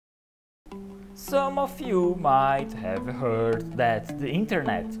Some of you might have heard that the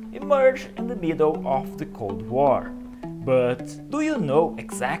internet emerged in the middle of the Cold War. But do you know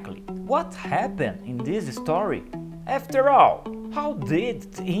exactly what happened in this story? After all, how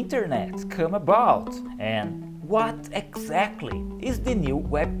did the internet come about? And what exactly is the new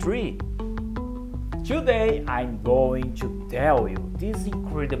Web3? Today I'm going to tell you this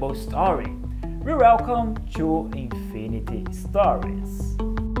incredible story. Welcome to Infinity Stories.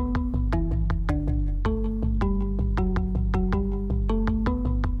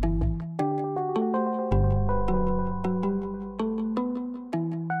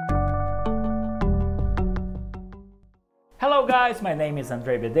 Hello guys, my name is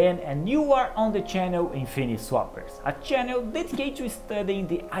Andrei Bedene and you are on the channel INFINISWAPPERS, a channel dedicated to studying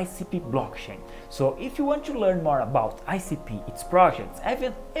the ICP blockchain. So if you want to learn more about ICP, its projects,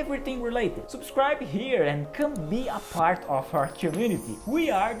 and everything related, subscribe here and come be a part of our community. We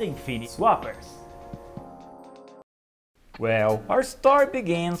are the INFINISWAPPERS. Well, our story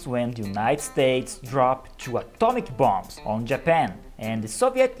begins when the United States dropped 2 atomic bombs on Japan and the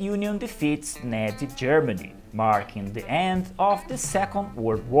Soviet Union defeats Nazi Germany, marking the end of the Second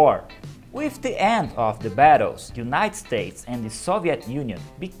World War. With the end of the battles, the United States and the Soviet Union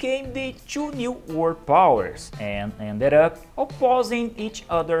became the 2 new world powers and ended up opposing each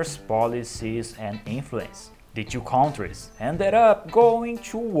other's policies and influence. The 2 countries ended up going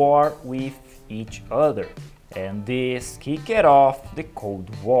to war with each other, and this kicked off the Cold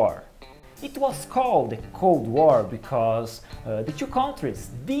War. It was called the Cold War because the 2 countries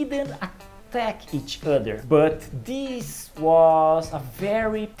didn't attack each other, but this was a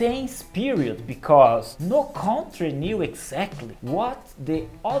very tense period because no country knew exactly what the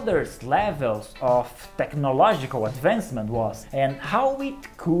other's levels of technological advancement was and how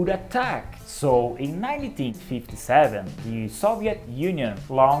it could attack. So in 1957, the Soviet Union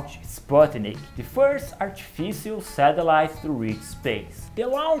launched Sputnik, the first artificial satellite to reach space. The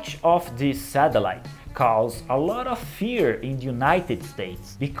launch of this satellite caused a lot of fear in the United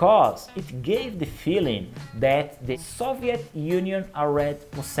States because it gave the feeling that the Soviet Union already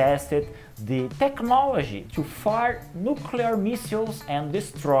possessed the technology to fire nuclear missiles and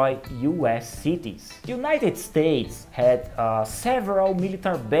destroy US cities. The United States had several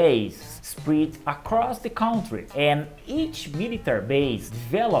military bases spread across the country, and each military base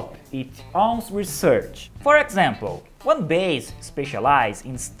developed its own research. For example, one base specialized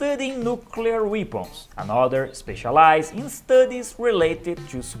in studying nuclear weapons, another specialized in studies related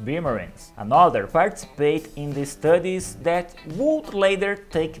to submarines, another participated in the studies that would later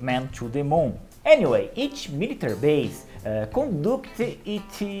take man to the moon. Anyway, each military base conducted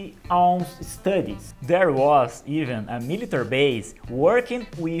its own studies. There was even a military base working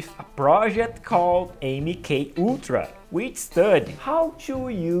with a project called MK Ultra, which studied how to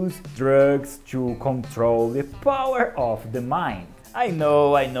use drugs to control the power of the mind. I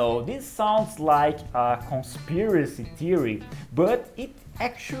know, this sounds like a conspiracy theory, but it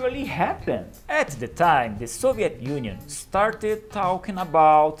actually happened. At the time, the Soviet Union started talking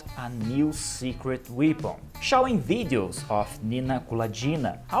about a new secret weapon, showing videos of Nina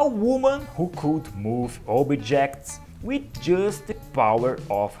Kuladina, a woman who could move objects with just the power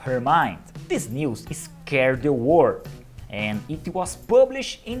of her mind. This news scared the world, and it was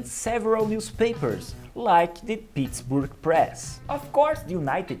published in several newspapers, like the Pittsburgh Press. Of course, the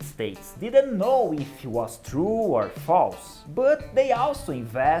United States didn't know if it was true or false, but they also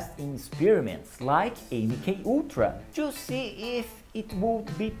invest in experiments like MK Ultra to see if it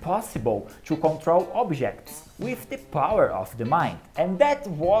would be possible to control objects with the power of the mind. And that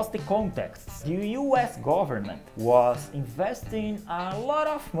was the context. The US government was investing a lot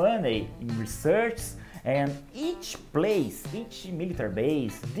of money in research, and each military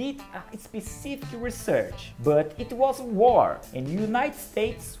base did a specific research. But it was a war, and the United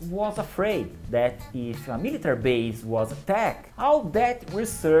States was afraid that if a military base was attacked, all that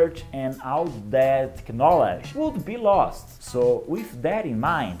research and all that knowledge would be lost. So with that in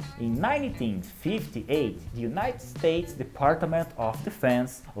mind, in 1958, the United States Department of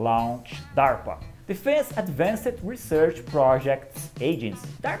Defense launched DARPA, Defense Advanced Research Projects Agency.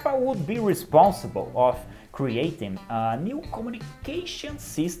 DARPA would be responsible of creating a new communication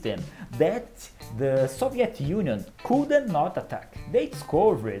system that the Soviet Union could not attack. They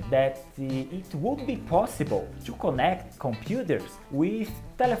discovered that it would be possible to connect computers with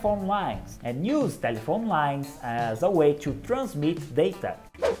telephone lines and use telephone lines as a way to transmit data.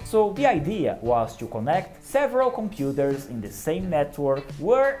 So the idea was to connect several computers in the same network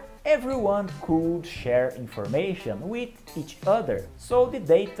where everyone could share information with each other, so the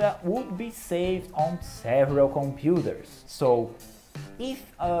data would be saved on several computers. So if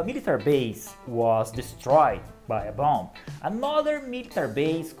a military base was destroyed by a bomb, another military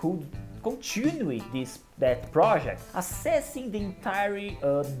base could continue that project, accessing the entire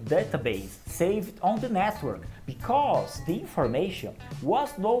database saved on the network, because the information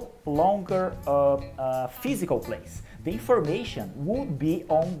was no longer a physical place. The information would be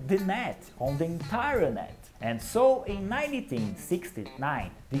on the net, on the entire net. And so in 1969,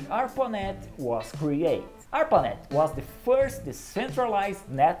 the ARPANET was created. ARPANET was the first decentralized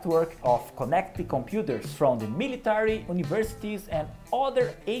network of connected computers from the military, universities and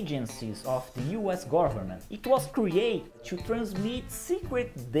other agencies of the US government. It was created to transmit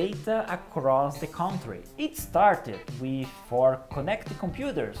secret data across the country. It started with 4 connected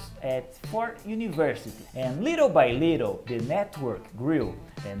computers at 4 universities, and little by little the network grew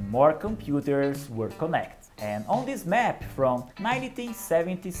and more computers were connected. And on this map from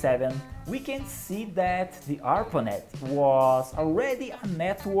 1977, we can see that the ARPANET was already a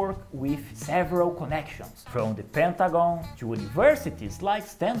network with several connections, from the Pentagon to universities like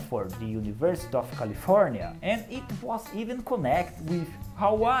Stanford, the University of California, and it was even connected with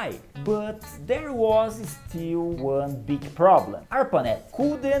Hawaii. But there was still one big problem. ARPANET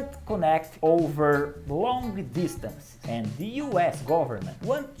couldn't connect over long distance, and the US government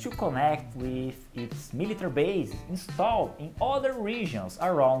wanted to connect with its military base installed in other regions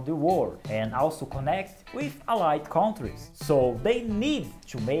around the world, and also connect with allied countries. So they need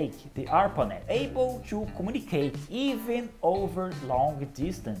to make the ARPANET able to communicate even over long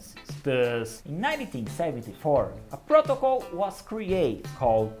distances. Thus, in 1974, a protocol was created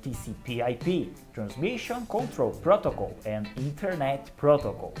called TCP/IP, Transmission Control Protocol and Internet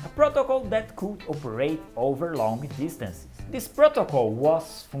Protocol, a protocol that could operate over long distances. This protocol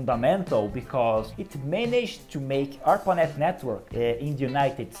was fundamental because it managed to make ARPANET network in the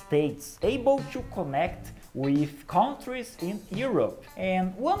United States able to connect with countries in Europe,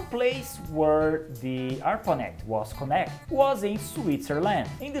 and one place where the ARPANET was connected was in Switzerland,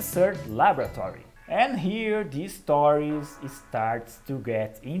 in the CERN laboratory. And here the stories starts to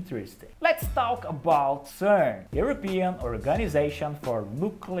get interesting. Let's talk about CERN, European Organization for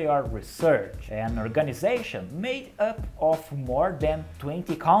Nuclear Research, an organization made up of more than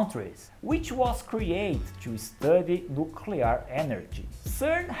 20 countries, which was created to study nuclear energy.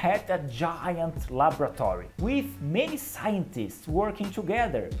 CERN had a giant laboratory with many scientists working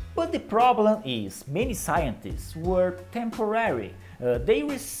together, but the problem is many scientists were temporary. They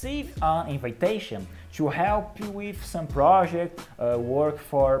received an invitation to help with some project, work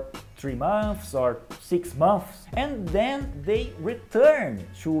for 3 months or 6 months, and then they return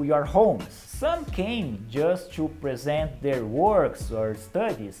to your homes. Some came just to present their works or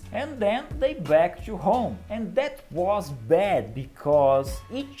studies, and then they back to home. And that was bad because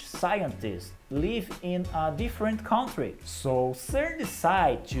each scientist lived in a different country. So CERN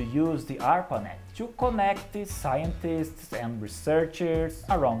decided to use the ARPANET to connect the scientists and researchers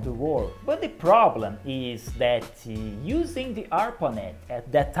around the world. But the problem is that using the ARPANET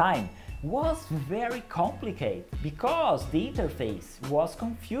at that time was very complicated because the interface was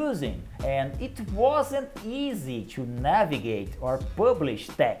confusing and it wasn't easy to navigate or publish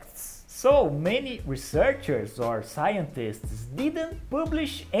texts. So many researchers or scientists didn't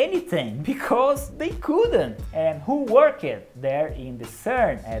publish anything because they couldn't. And who worked there in the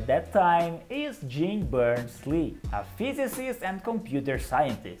CERN at that time is Jim Berners-Lee, a physicist and computer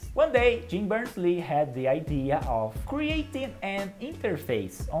scientist. One day, Jim Berners-Lee had the idea of creating an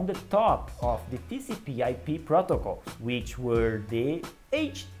interface on the top of the TCP/IP protocols, which were the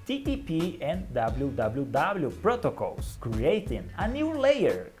HTTP and www protocols, creating a new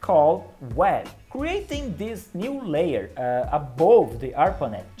layer called web. Creating this new layer above the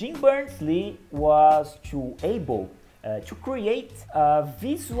ARPANET, Jim Berners-Lee was able to create a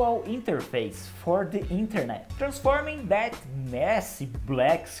visual interface for the internet, transforming that messy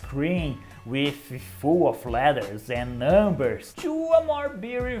black screen with full of letters and numbers to a more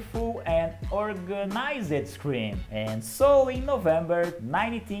beautiful and organized screen. And so in November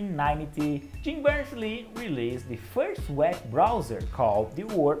 1990, Jim Berners-Lee released the first web browser called the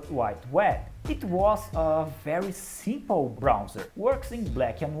World Wide Web. It was a very simple browser, works in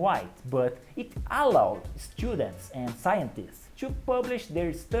black and white, but it allowed students and scientists to publish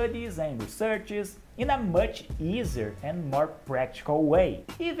their studies and researches in a much easier and more practical way,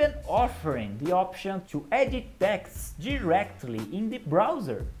 even offering the option to edit texts directly in the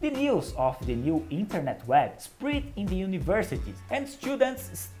browser. The news of the new internet web spread in the universities, and students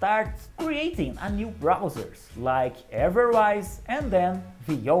start creating a new browsers like Everwise and then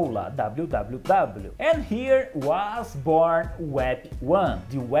Viola www. And here was born Web 1,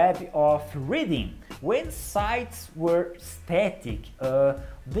 the web of reading, When sites were static,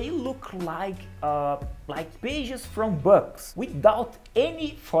 they look like pages from books without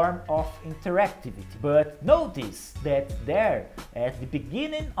any form of interactivity. But notice that there, at the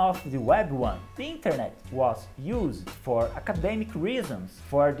beginning of the Web 1, the internet was used for academic reasons,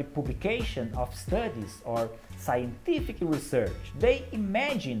 for the publication of studies or scientific research. They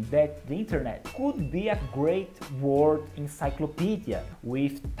imagined that the internet could be a great world encyclopedia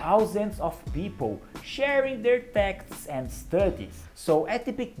with thousands of people sharing their texts and studies. So at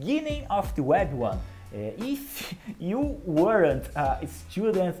the beginning of the Web 1, if you weren't a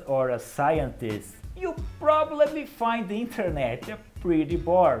student or a scientist, you probably find the internet pretty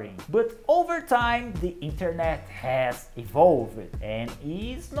boring. But over time, the internet has evolved and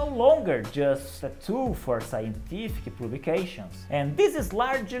is no longer just a tool for scientific publications. And this is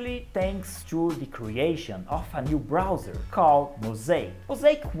largely thanks to the creation of a new browser called Mosaic.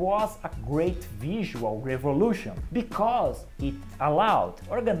 Mosaic was a great visual revolution because it allowed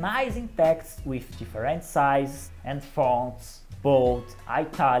organizing text with different sizes and fonts, bold,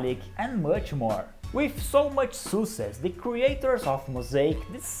 italic, and much more. With so much success, the creators of Mosaic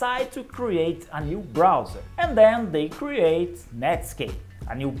decide to create a new browser, and then they create Netscape,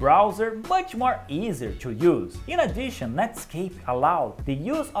 a new browser much more easier to use. In addition, Netscape allowed the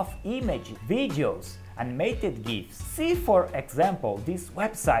use of images, videos, animated GIFs. See for example this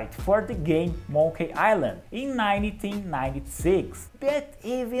website for the game Monkey Island in 1996 that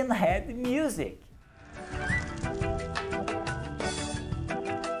even had music.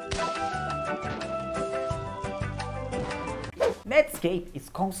 Netscape is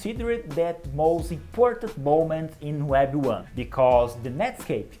considered the most important moment in Web 1 because the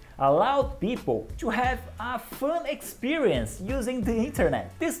Netscape allowed people to have a fun experience using the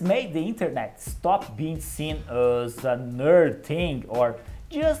internet. This made the internet stop being seen as a nerd thing or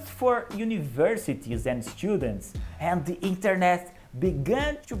just for universities and students, and the internet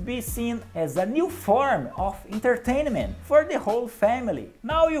began to be seen as a new form of entertainment for the whole family.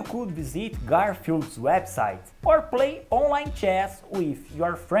 Now you could visit Garfield's website or play online chess with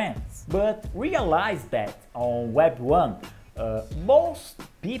your friends. But realize that on Web 1, most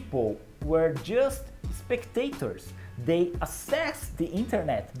people were just spectators. They accessed the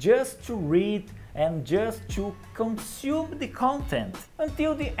internet just to read and just to consume the content.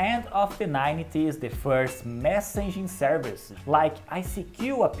 Until the end of the 90s, the first messaging services like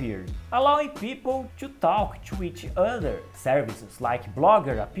ICQ appeared, allowing people to talk to each other. Services like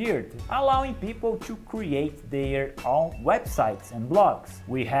Blogger appeared, allowing people to create their own websites and blogs.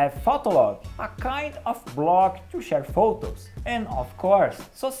 We have Fotolog, a kind of blog to share photos. And of course,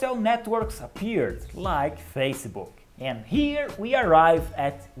 social networks appeared, like Facebook. And here we arrive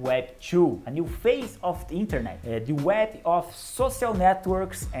at Web 2, a new phase of the internet, the web of social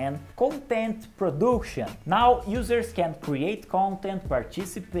networks and content production. Now users can create content,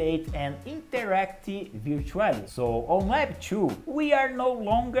 participate and interact virtually. So on Web 2, we are no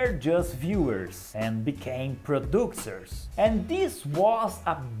longer just viewers and became producers. And this was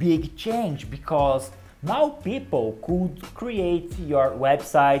a big change because now people could create your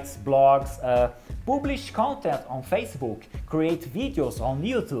websites, blogs, publish content on Facebook, create videos on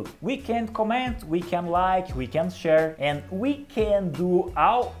YouTube. We can comment, we can like, we can share, and we can do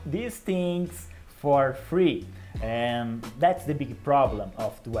all these things for free. And that's the big problem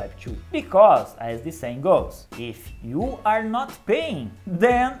of the Web 2. Because, as the saying goes, if you are not paying,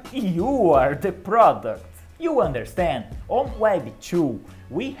 then you are the product. You understand? On Web 2,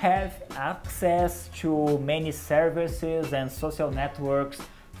 we have access to many services and social networks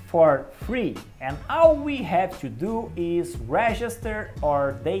for free, and all we have to do is register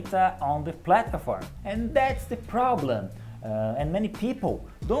our data on the platform. And that's the problem, and many people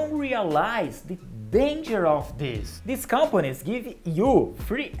don't realize the danger of this. These companies give you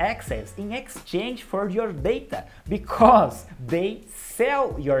free access in exchange for your data because they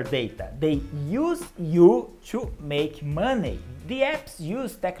sell your data. They use you to make money. The apps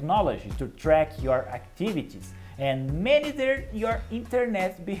use technology to track your activities and monitor your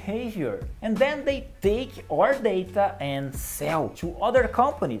internet behavior. And then they take our data and sell to other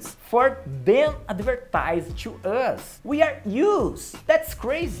companies for them advertise to us. We are used. That's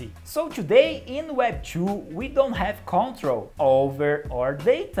crazy. So today in Web 2, we don't have control over our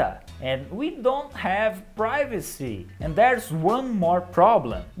data and we don't have privacy. And there's one more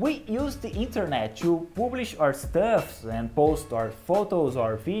problem. We use the internet to publish our stuff and post our photos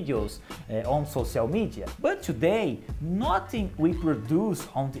or videos on social media. But today today, nothing we produce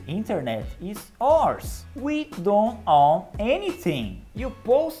on the internet is ours. We don't own anything. You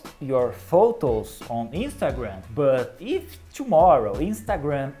post your photos on Instagram, but if tomorrow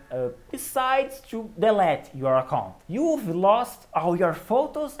Instagram decides to delete your account, you've lost all your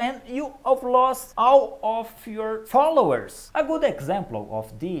photos and you have lost all of your followers. A good example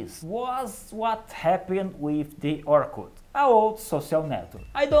of this was what happened with the Orkut, an old social network.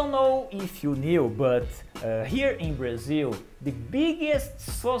 I don't know if you knew, but here in Brazil, the biggest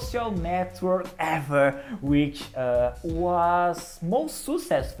social network ever, which was most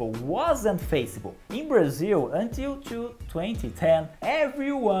successful, wasn't Facebook. In Brazil, until 2010,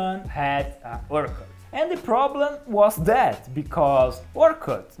 everyone had Orkut. And the problem was that because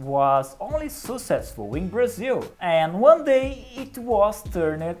Orkut was only successful in Brazil, and one day it was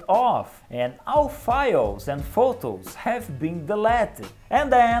turned off and all files and photos have been deleted. And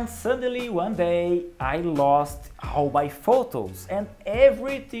then suddenly one day I lost all my photos and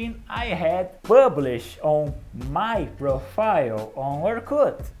everything I had published on my profile on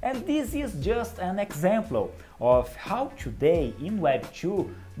Orkut. And this is just an example of how today in Web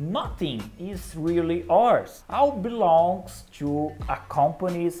 2 nothing is really ours. All belongs to a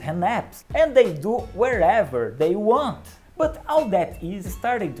companies and apps, and they do wherever they want. But all that is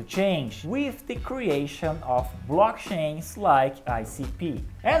starting to change with the creation of blockchains like ICP.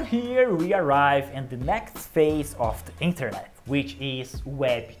 And here we arrive in the next phase of the internet, which is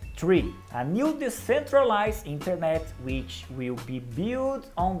Web 3, a new decentralized internet which will be built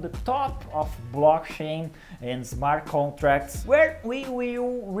on the top of blockchain and smart contracts, where we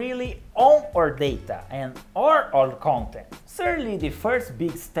will really own our data and our content. Certainly the first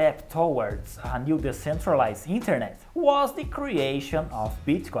big step towards a new decentralized internet was the creation of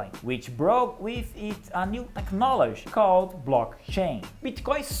Bitcoin, which brought with it a new technology called blockchain.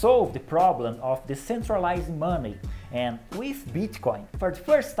 Bitcoin solved the problem of decentralizing money, and with Bitcoin, for the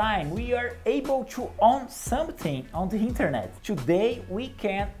first time, we are able to own something on the internet. Today, we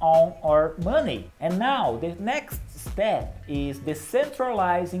can own our money. And now, the next step is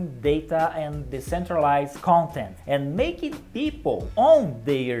decentralizing data and decentralized content and making people own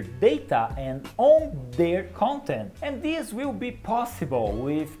their data and own their content. And this will be possible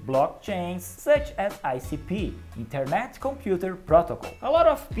with blockchains such as ICP, Internet Computer Protocol. A lot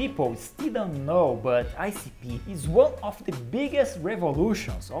of people still don't know, but ICP is one of the biggest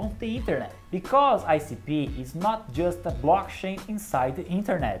revolutions on the internet, because ICP is not just a blockchain inside the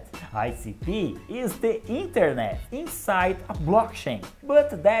internet. ICP is the internet inside a blockchain,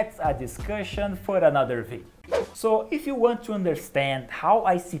 but that's a discussion for another video. So if you want to understand how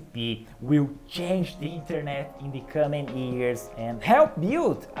ICP will change the internet in the coming years and help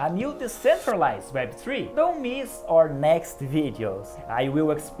build a new decentralized Web3, don't miss our next videos. I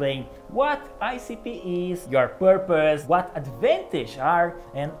will explain what ICP is, your purpose, what advantages are,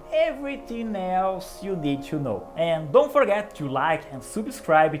 and everything else you need to know. And don't forget to like and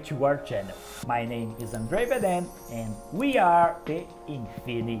subscribe to our channel. My name is Andrei Bedene and we are the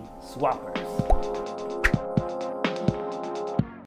INFINISWAPPERS.